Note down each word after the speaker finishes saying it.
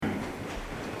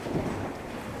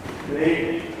Good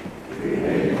evening. Good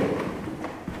evening.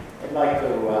 I'd like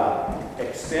to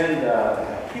extend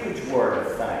a huge word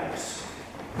of thanks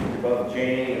to both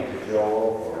Janie and to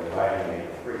Joel for inviting me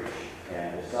to preach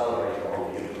and to celebrate the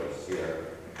Holy Eucharist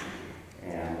here.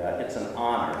 And it's an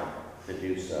honor to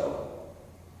do so.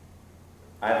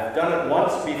 I've done it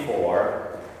once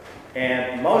before,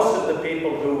 and most of the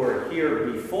people who were here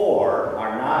before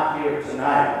are not here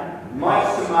tonight,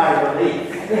 much to my relief.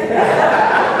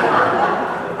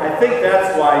 I think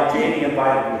that's why Janie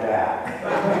invited me back.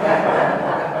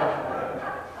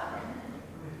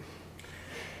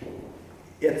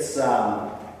 It's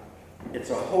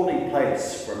a holy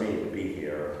place for me to be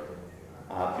here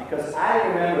because I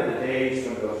remember the days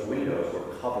when those windows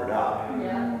were covered up.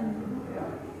 Yeah.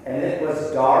 And it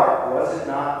was dark, was it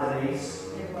not, Denise?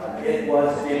 It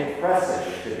was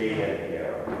impressive to be in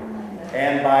here.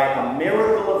 And by a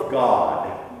miracle of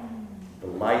God, the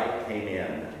light came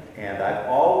in. And I've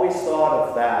always thought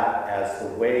of that as the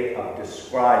way of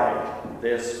describing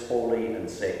this holy and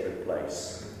sacred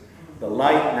place. The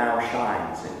light now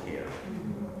shines in here.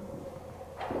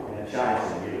 And it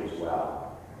shines in you as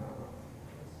well.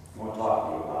 I want to talk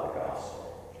to you about the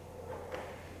gospel.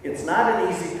 It's not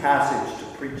an easy passage to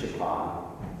preach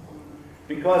upon,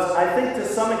 because I think to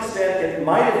some extent it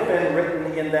might have been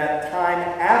written in that time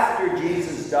after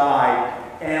Jesus died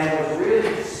and was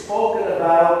really spoken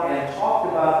about and talked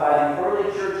about by the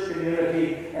early church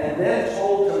community and then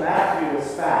told to Matthew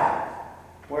as fact.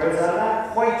 Whereas I'm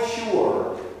not quite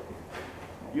sure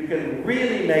you can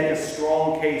really make a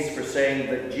strong case for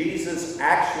saying that Jesus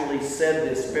actually said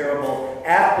this parable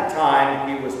at the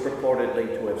time he was purportedly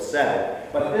to have said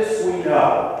it. But this we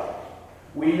know.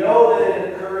 We know that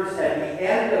it occurs at the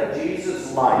end of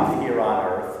Jesus' life here on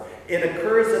earth. It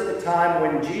occurs at the time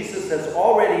when Jesus has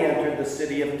already entered the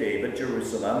city of David,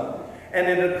 Jerusalem, and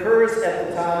it occurs at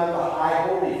the time of the High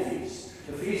Holy Feast,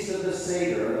 the Feast of the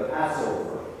Seder, the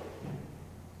Passover.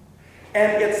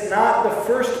 And it's not the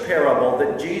first parable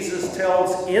that Jesus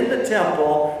tells in the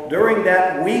temple during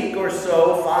that week or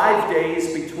so, 5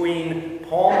 days between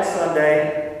Palm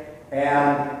Sunday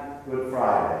and Good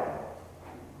Friday.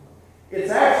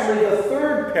 It's actually the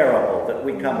third parable that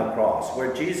we come across,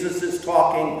 where Jesus is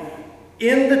talking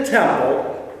in the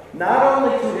temple, not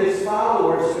only to his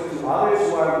followers, but to others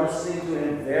who are listening to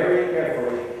him very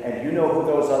carefully. And you know who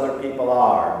those other people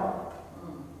are.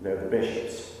 They're the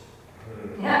bishops.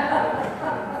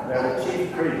 They're the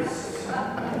chief priests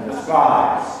and the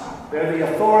scribes. They're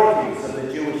the authorities of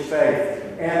the Jewish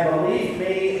faith. And believe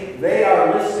me, they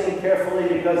are listening carefully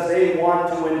because they want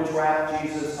to entrap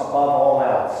Jesus above all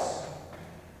else.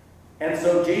 And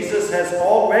so Jesus has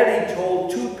already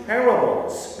told two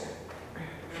parables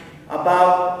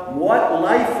about what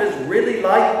life is really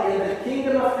like in the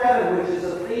kingdom of heaven, which is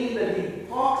a theme that he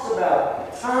talks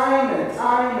about time and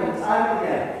time and time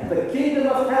again. The kingdom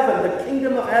of heaven, the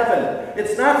kingdom of heaven.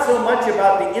 It's not so much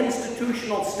about the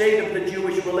institutional state of the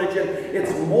Jewish religion.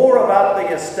 It's more about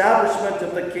the establishment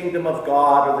of the kingdom of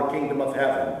God or the kingdom of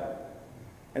heaven.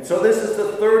 And so this is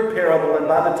the third parable, and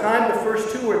by the time the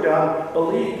first two are done,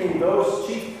 believe me, those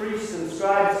chief priests and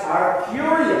scribes are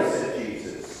furious at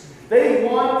Jesus. They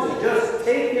want to just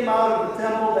take him out of the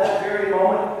temple that very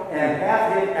moment and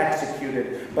have him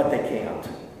executed, but they can't,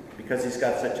 because he's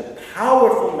got such a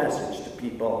powerful message to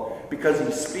people, because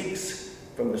he speaks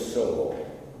from the soul.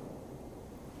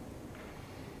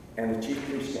 And the chief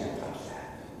priests can't touch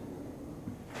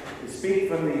that. They speak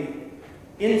from the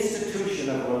institution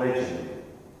of religion.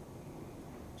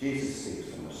 Jesus speaks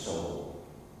from the soul,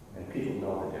 and people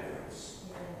know the difference.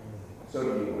 So do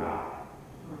you and I.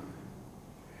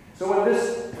 So in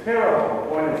this parable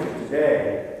pointed to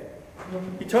today,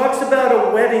 he talks about a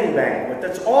wedding banquet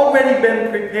that's already been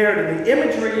prepared, and the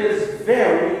imagery is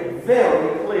very,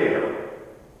 very clear.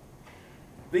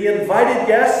 The invited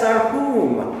guests are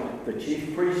whom? The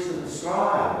chief priests and the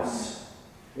scribes.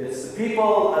 It's the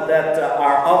people that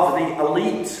are of the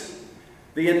elite.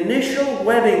 The initial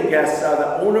wedding guests are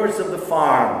the owners of the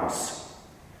farms,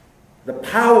 the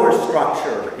power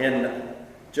structure in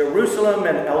Jerusalem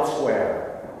and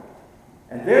elsewhere.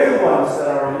 And they're the ones that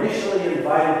are initially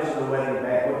invited to the wedding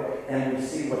banquet, and we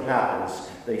see what happens.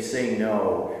 They say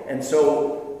no. And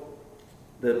so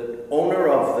the owner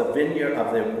of the vineyard,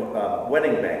 of the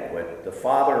wedding banquet, the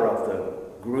father of the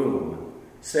groom,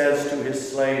 says to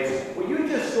his slaves, "Will you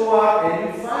just go out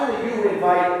and you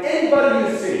invite anybody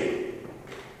you see?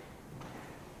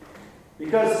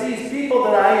 Because these people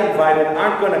that I invited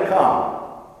aren't going to come."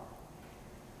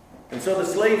 And so the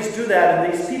slaves do that,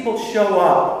 and these people show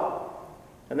up.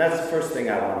 And that's the first thing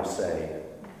I want to say.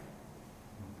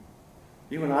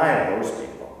 You and I are those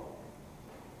people.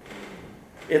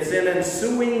 It's in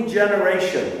ensuing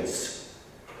generations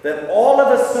that all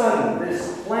of a sudden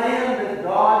this plan that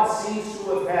God seems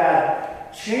to have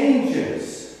had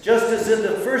changes. Just as in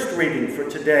the first reading for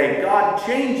today, God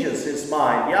changes his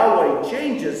mind. Yahweh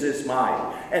changes his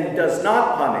mind and does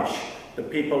not punish the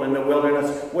people in the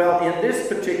wilderness. Well, in this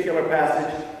particular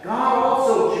passage, God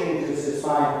also changes his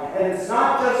mind. And it's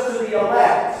not just to the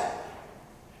elect,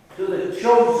 to the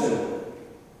chosen.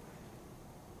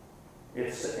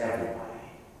 It's to everybody.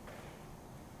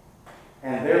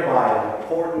 And thereby an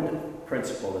important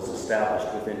principle is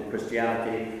established within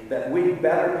Christianity that we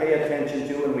better pay attention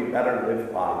to and we better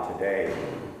live by today.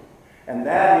 And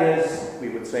that is, we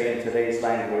would say in today's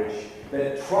language,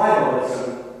 that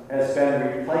tribalism has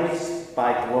been replaced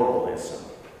by globalism.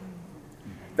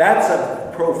 That's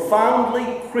a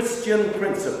profoundly Christian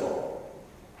principle.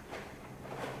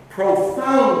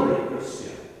 Profoundly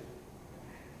Christian.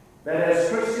 That as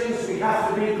Christians we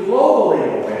have to be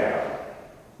globally aware.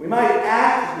 We might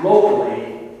act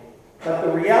locally, but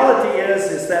the reality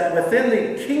is that within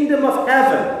the kingdom of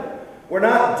heaven, we're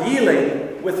not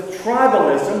dealing with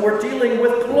tribalism, we're dealing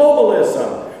with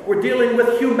globalism. We're dealing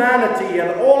with humanity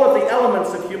and all of the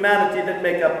elements of humanity that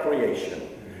make up creation.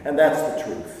 And that's the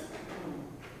truth.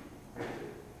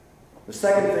 The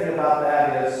second thing about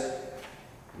that is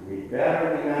we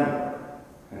better remember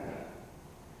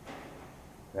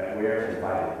that we're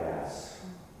invited guests.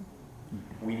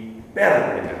 We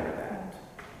better remember that.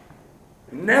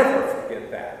 Never forget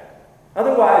that.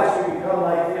 Otherwise we become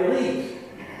like the elite.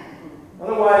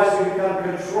 Otherwise we become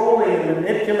controlling and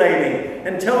manipulating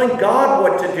and telling God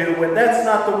what to do, when that's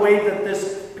not the way that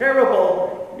this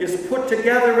parable is put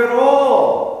together at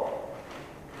all.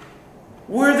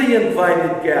 We're the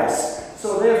invited guests.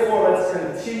 So therefore let's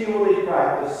continually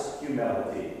practice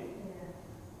humility.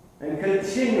 And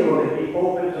continually be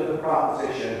open to the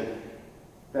proposition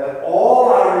that all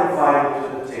are invited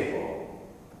to the table.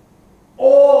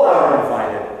 All are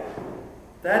invited.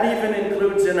 That even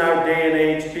includes in our day and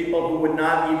age people who would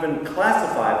not even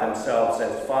classify themselves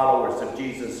as followers of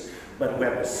Jesus, but who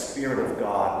have the Spirit of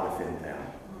God within them.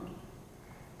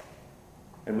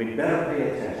 And we'd better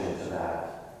pay attention to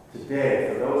that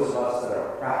today for those of us that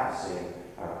are practicing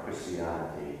our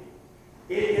Christianity.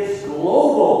 It is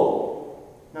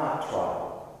global, not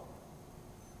tribal.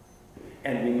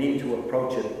 And we need to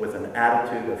approach it with an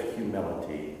attitude of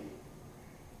humility.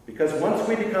 Because once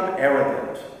we become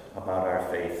arrogant about our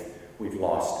faith, we've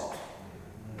lost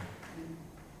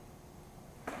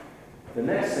it. The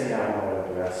next thing I want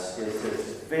to address is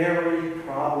this very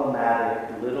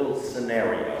problematic little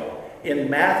scenario in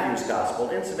Matthew's Gospel.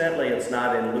 Incidentally, it's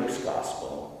not in Luke's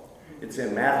Gospel. It's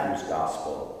in Matthew's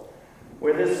Gospel,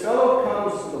 where this fellow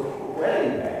comes to the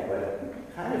wedding banquet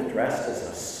kind of dressed as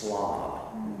a slob.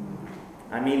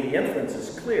 I mean, the inference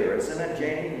is clear, isn't it,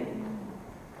 Jane?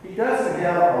 He doesn't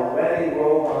have a wedding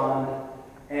robe on,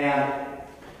 and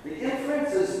the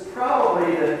inference is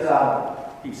probably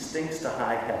that he stinks to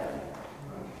high heaven.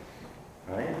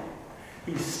 Right?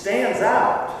 He stands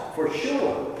out, for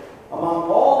sure, among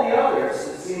all the others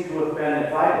that seem to have been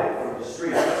invited from the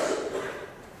streets.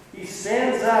 He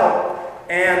stands out,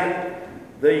 and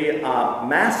the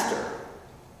master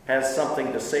has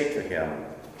something to say to him,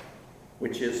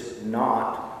 which is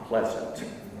not pleasant.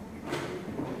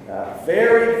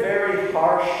 Very, very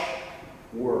harsh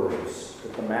words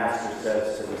that the master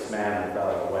says to this man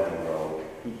without a wedding robe.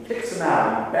 He kicks him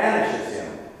out, he banishes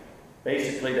him,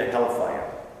 basically to hellfire.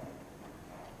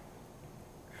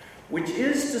 Which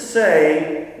is to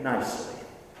say, nicely,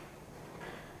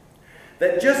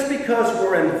 that just because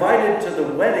we're invited to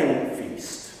the wedding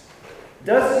feast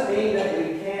doesn't mean that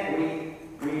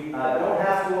we don't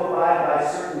have to abide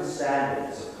by certain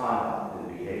standards of conduct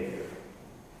and behavior.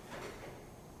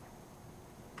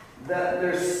 That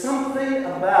there's something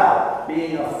about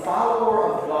being a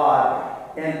follower of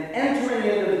God and entering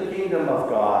into the kingdom of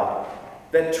God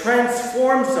that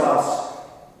transforms us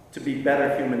to be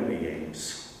better human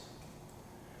beings.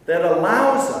 That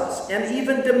allows us and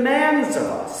even demands of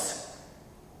us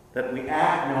that we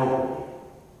act nobly.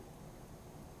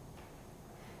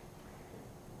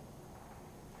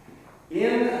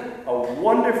 In a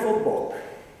wonderful book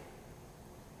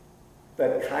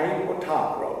that Chaim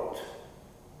Otak wrote,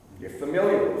 you're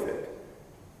familiar with it.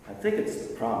 I think it's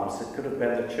The Promise. It could have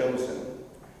been The Chosen.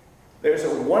 There's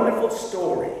a wonderful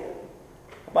story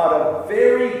about a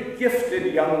very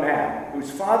gifted young man whose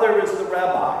father is the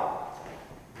rabbi,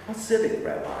 a civic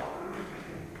rabbi.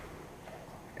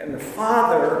 And the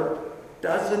father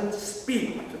doesn't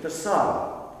speak to the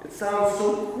son. It sounds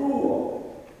so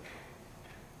cruel.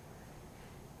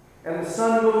 And the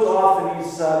son goes off and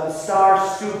he's the star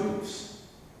student.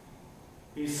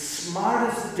 He's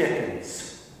smart as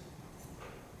Dickens.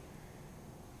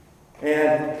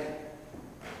 And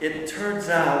it turns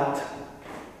out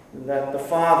that the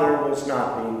father was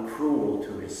not being cruel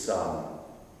to his son.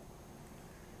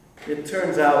 It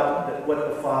turns out that what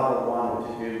the father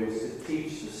wanted to do was to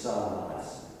teach the son a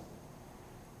lesson.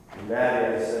 And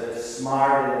that is that as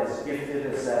smart and as gifted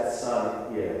as that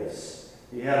son is,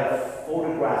 he had a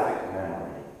photographic memory.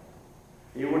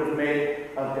 He would have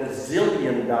made $1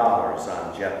 gazillion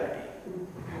on Jeopardy.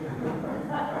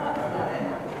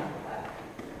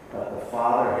 But the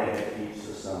father had to teach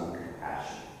the son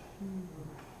compassion.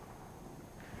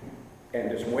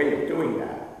 And his way of doing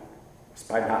that was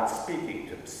by not speaking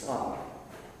to the son.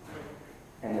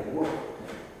 And it worked.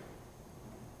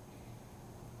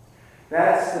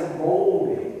 That's the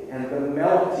molding and the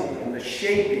melting and the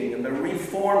shaping and the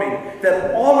reforming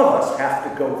that all of us have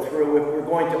to go through if we're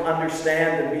going to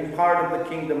understand and be part of the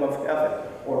kingdom of heaven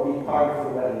or be part of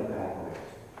the wedding banquet.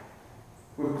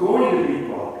 We're going to be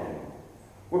broken.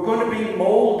 We're going to be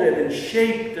molded and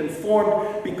shaped and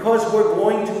formed because we're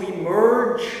going to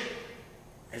emerge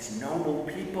as noble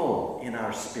people in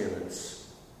our spirits.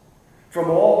 From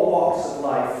all walks of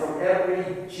life, from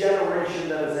every generation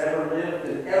that has ever lived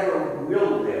and ever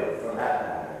will live, for that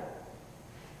matter.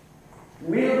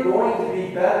 We're going to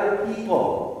be better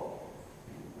people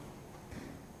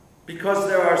because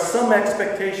there are some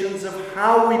expectations of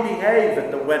how we behave at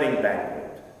the wedding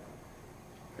banquet.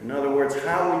 In other words,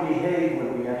 how we behave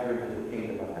when we enter into the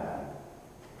kingdom of heaven.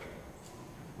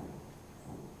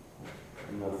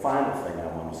 And the final thing I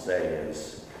want to say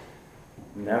is,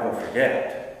 never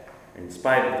forget, in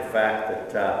spite of the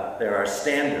fact that there are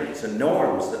standards and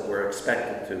norms that we're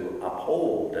expected to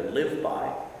uphold and live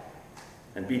by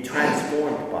and be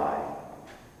transformed by,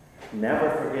 never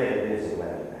forget it is a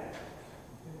wedding banquet.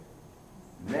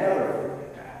 Never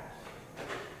forget that.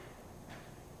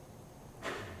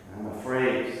 I'm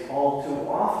afraid all too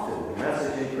often the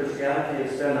message in Christianity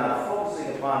has been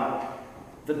focusing upon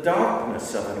the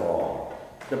darkness of it all,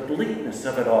 the bleakness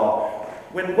of it all,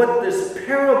 when what this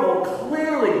parable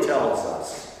clearly tells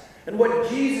us, and what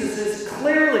Jesus is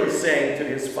clearly saying to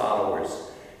his followers,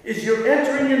 is you're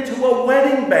entering into a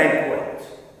wedding banquet.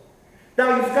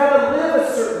 Now, you've got to live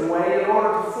a certain way in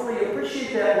order to fully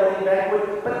appreciate that wedding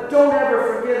banquet, but don't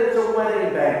ever forget it's a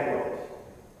wedding banquet.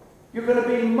 You're going to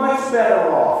be much better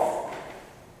off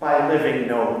by living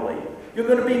nobly. You're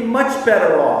going to be much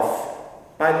better off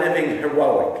by living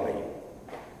heroically.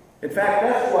 In fact,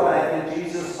 that's what I think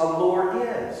Jesus' allure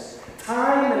is.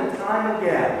 Time and time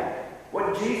again,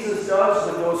 what Jesus does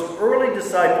with those early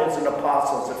disciples and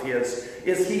apostles of his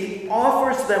is he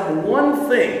offers them one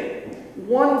thing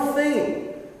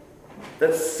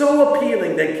that's so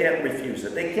appealing they can't refuse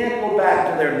it. They can't go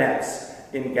back to their nets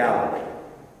in Galilee.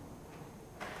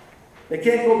 They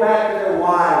can't go back to their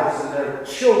wives and their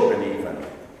children even.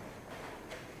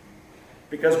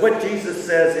 Because what Jesus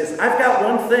says is, I've got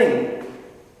one thing,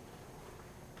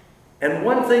 and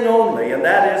one thing only, and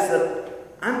that is that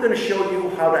I'm going to show you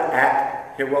how to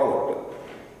act heroically.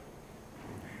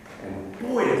 And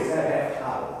boy, does that have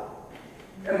power.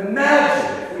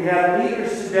 Imagine if we had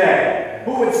leaders today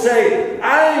who would say,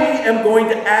 I am going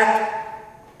to act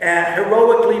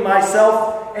heroically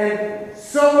myself, and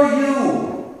so are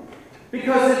you.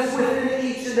 Because it's within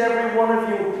each and every one of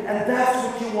you, and that's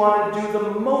what you want to do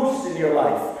the most in your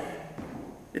life.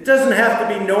 It doesn't have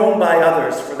to be known by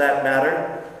others, for that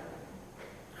matter.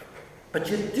 But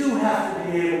you do have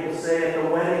to be able to say at the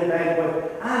wedding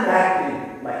banquet, I'm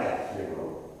acting like a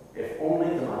hero, if only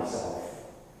to myself.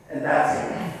 And that's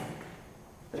enough.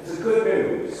 It's a good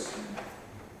news.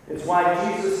 It's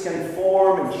why Jesus can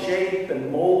form and shape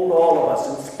and mold all of us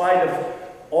in spite of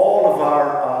all of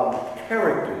our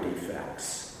character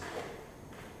defects.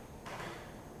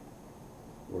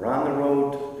 We're on the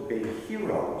road to being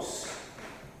heroes.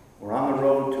 We're on the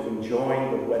road to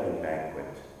enjoying the wedding banquet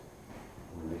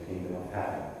in the kingdom of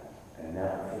heaven, and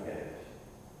never forget it.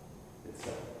 It's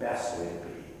the best way to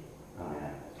be.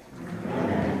 Amen.